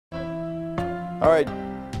All right,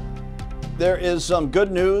 there is some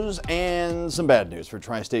good news and some bad news for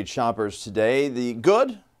tri-state shoppers today. The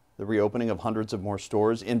good, the reopening of hundreds of more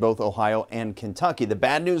stores in both Ohio and Kentucky. The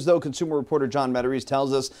bad news, though, consumer reporter John Meteries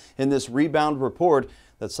tells us in this Rebound report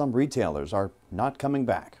that some retailers are not coming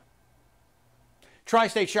back.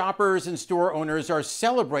 Tri-state shoppers and store owners are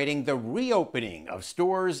celebrating the reopening of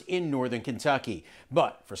stores in northern Kentucky.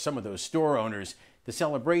 But for some of those store owners, the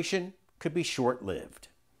celebration could be short-lived.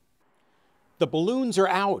 The balloons are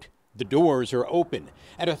out, the doors are open.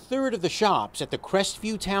 At a third of the shops at the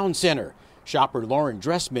Crestview Town Center, shopper Lauren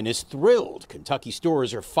Dressman is thrilled Kentucky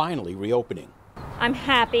stores are finally reopening. I'm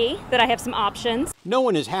happy that I have some options. No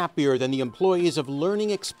one is happier than the employees of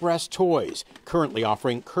Learning Express Toys, currently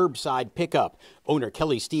offering curbside pickup. Owner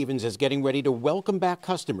Kelly Stevens is getting ready to welcome back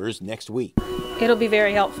customers next week. It'll be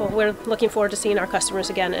very helpful. We're looking forward to seeing our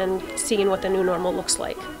customers again and seeing what the new normal looks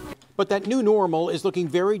like. But that new normal is looking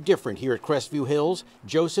very different here at Crestview Hills.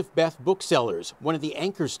 Joseph Beth Booksellers, one of the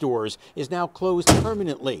anchor stores, is now closed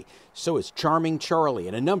permanently. So is Charming Charlie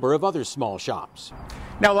and a number of other small shops.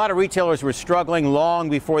 Now, a lot of retailers were struggling long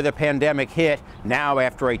before the pandemic hit. Now,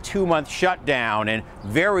 after a 2-month shutdown and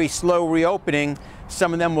very slow reopening,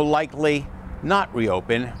 some of them will likely not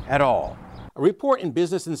reopen at all. A report in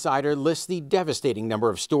Business Insider lists the devastating number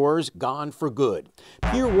of stores gone for good.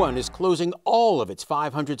 Pier 1 is closing all of its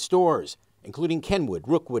 500 stores, including Kenwood,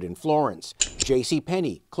 Rookwood, and Florence.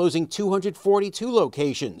 JCPenney closing 242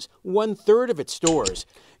 locations, 1/3 of its stores.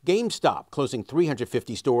 GameStop closing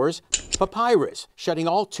 350 stores. Papyrus shutting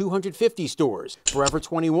all 250 stores. Forever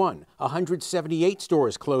 21, 178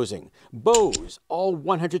 stores closing. Bose, all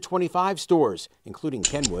 125 stores, including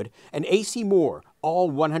Kenwood. And AC Moore, all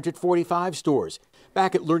 145 stores.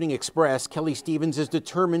 Back at Learning Express, Kelly Stevens is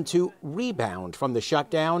determined to rebound from the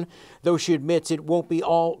shutdown, though she admits it won't be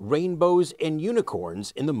all rainbows and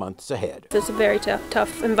unicorns in the months ahead. It's a very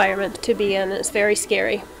tough environment to be in. It's very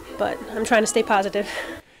scary, but I'm trying to stay positive.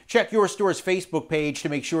 Check your store's Facebook page to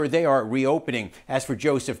make sure they are reopening. As for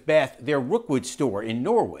Joseph Beth, their Rookwood store in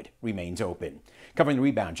Norwood remains open. Covering the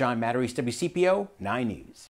Rebound, John Meteries, WCPO 9 News.